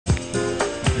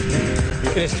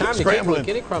And it's time to get with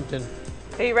Kenny Crumpton.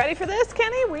 Are you ready for this,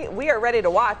 Kenny? We are ready to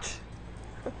watch.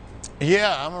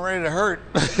 Yeah, I'm ready to hurt.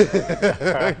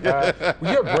 Well,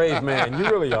 you're a brave man. You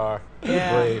really are. You're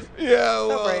brave. Yeah,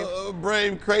 So well,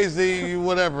 brave, crazy,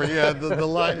 whatever. Yeah, the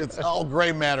line, it's all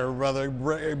gray matter, brother.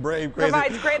 Brave, crazy.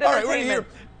 Provides great all right, entertainment.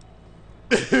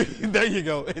 There you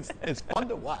go. It's fun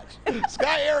to watch.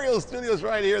 Sky Aerial Studios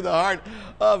right here, the heart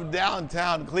of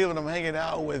downtown Cleveland. I'm hanging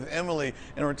out with Emily,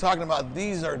 and we're talking about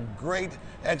these are great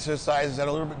exercises that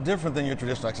are a little bit different than your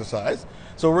traditional exercise.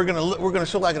 So we're gonna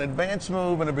show like an advanced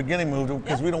move and a beginning move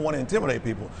because we don't want to intimidate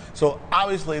people. So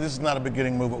obviously this is not a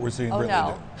beginning move what we're seeing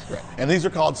Brittany do. Right. And these are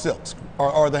called silks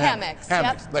or the hammocks.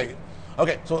 Hammocks. Yep. There you go.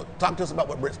 Okay, so talk to us about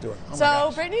what Britt's doing. Oh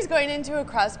so Brittany's going into a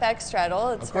cross-back straddle.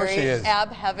 It's very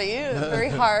ab heavy, very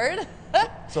hard.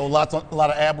 So a lot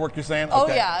of ab work, you're saying? Oh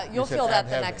okay. Yeah, you'll feel that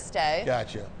the next day.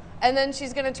 Gotcha. And then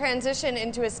she's going to transition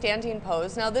into a standing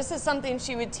pose. Now this is something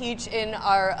she would teach in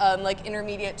our like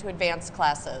intermediate to advanced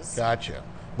classes. Gotcha.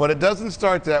 But it doesn't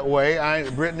start that way.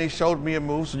 Brittany showed me a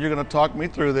move, so you're going to talk me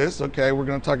through this. Okay, we're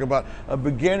going to talk about a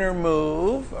beginner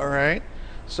move, all right?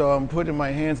 So I'm putting my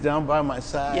hands down by my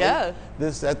side. Yeah.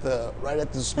 This right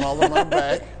at the small of my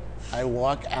back. I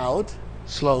walk out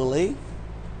slowly,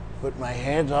 put my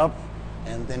hands up,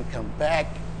 and then come back,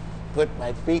 put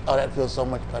my feet. Oh, that feels so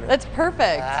much better. That's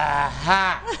perfect.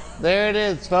 Aha! There it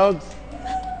is, folks.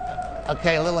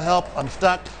 Okay, a little help. I'm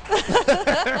stuck.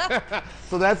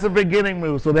 So that's the beginning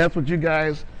move. So that's what you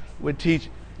guys would teach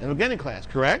in the beginning class,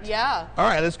 correct? Yeah. All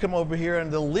right, let's come over here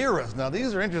and the liras. Now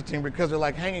these are interesting because they're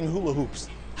like hanging hula hoops.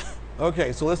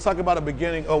 Okay, so let's talk about a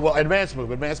beginning. Oh, well, advanced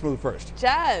move first.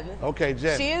 Jen. Okay,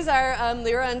 Jen. She is our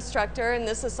Lyra instructor, and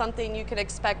this is something you can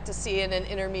expect to see in an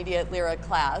intermediate Lyra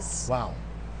class. Wow.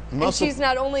 And she's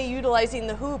not only utilizing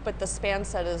the hoop, but the span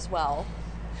set as well.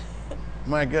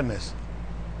 My goodness.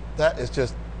 That is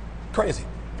just crazy.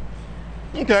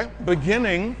 Okay,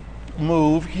 beginning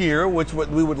move here, which what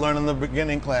we would learn in the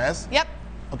beginning class. Yep.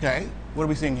 Okay, what are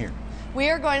we seeing here? We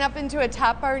are going up into a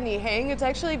top bar knee hang. It's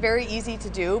actually very easy to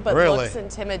do, but looks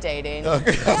intimidating.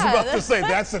 Okay, I was about to say,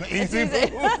 that's an easy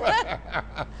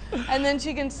move. And then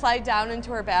she can slide down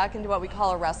into her back into what we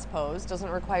call a rest pose. Doesn't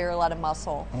require a lot of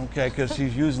muscle. Okay, because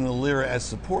she's using the lyra as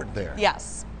support there.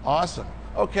 Yes. Awesome.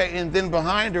 Okay, and then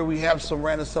behind her we have some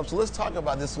random stuff. So let's talk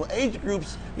about this. So age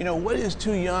groups, you know, what is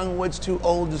too young, what's too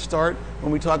old to start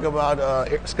when we talk about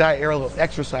Sky Aerial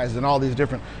exercises and all these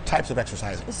different types of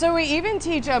exercises? So we even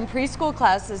teach preschool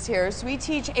classes here. So we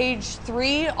teach age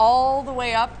 3 all the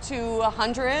way up to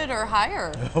 100 or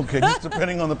higher. Okay, just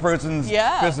depending on the person's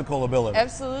physical ability.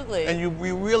 Absolutely. And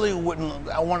we really wouldn't,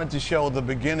 I wanted to show the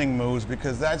beginning moves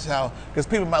because that's how, because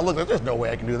people might look like, there's no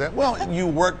way I can do that. Well, you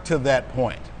work to that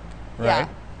point. Right? Yeah,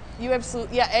 you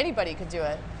absolutely, anybody could do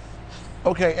it.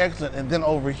 Okay, excellent. And then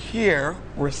over here,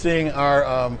 we're seeing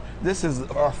our, this is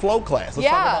our flow class. Let's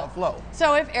talk about flow.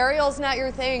 So if aerial's not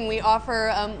your thing, we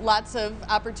offer lots of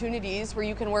opportunities where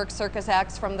you can work circus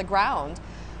acts from the ground.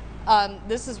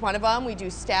 This is one of them. We do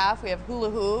staff, we have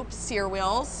hula hoops, sear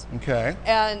wheels. Okay.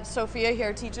 And Sophia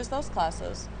here teaches those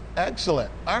classes. Excellent.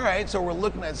 All right, so we're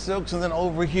looking at silks, and then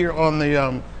over here on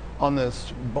the, on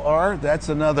this bar, that's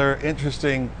another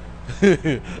interesting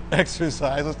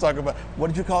exercise. Let's talk about, what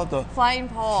did you call it? The flying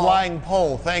pole. Flying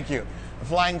pole, thank you.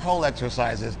 Flying pole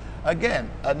exercises. Again,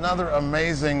 another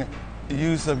amazing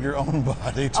use of your own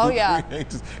body to create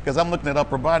this. Because I'm looking at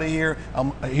upper body here.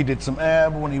 He did some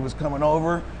ab when he was coming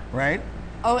over, right?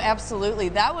 Oh, absolutely.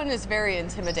 That one is very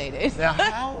intimidating. Now,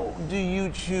 how do you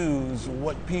choose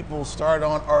what people start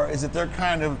on, or is it their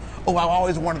kind of, oh, I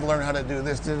always wanted to learn how to do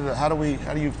this? How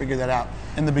do you figure that out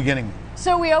in the beginning?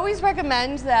 So we always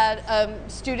recommend that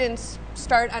students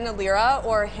start on a lyra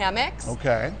or hammocks.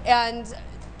 Okay. And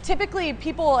typically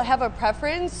people have a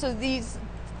preference. So these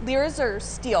lyras are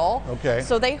steel,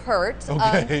 so they hurt.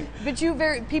 Okay.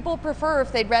 But people prefer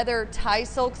if they'd rather tie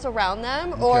silks around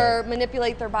them or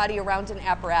manipulate their body around an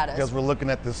apparatus. Because we're looking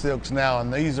at the silks now,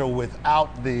 and these are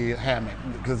without the hammock,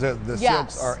 because the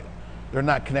silks they're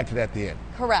not connected at the end.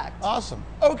 Correct. Awesome.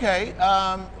 Okay.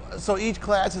 So each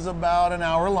class is about an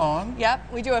hour long.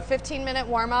 Yep, we do a 15-minute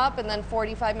warm-up and then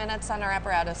 45 minutes on our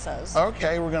apparatuses.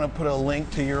 Okay, we're going to put a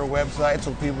link to your website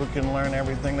so people can learn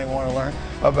everything they want to learn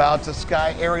about the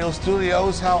Sky Aerial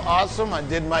Studios. How awesome. I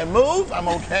did my move. I'm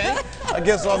okay. I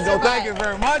guess I'll go. Thank you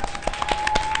very much.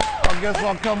 I guess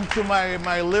I'll come to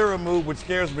my lyra move, which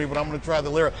scares me, but I'm going to try the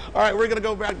lyra. All right, we're going to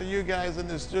go back to you guys in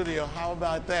the studio. How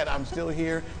about that? I'm still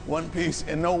here, one piece,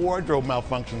 and no wardrobe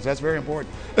malfunctions. That's very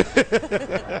important.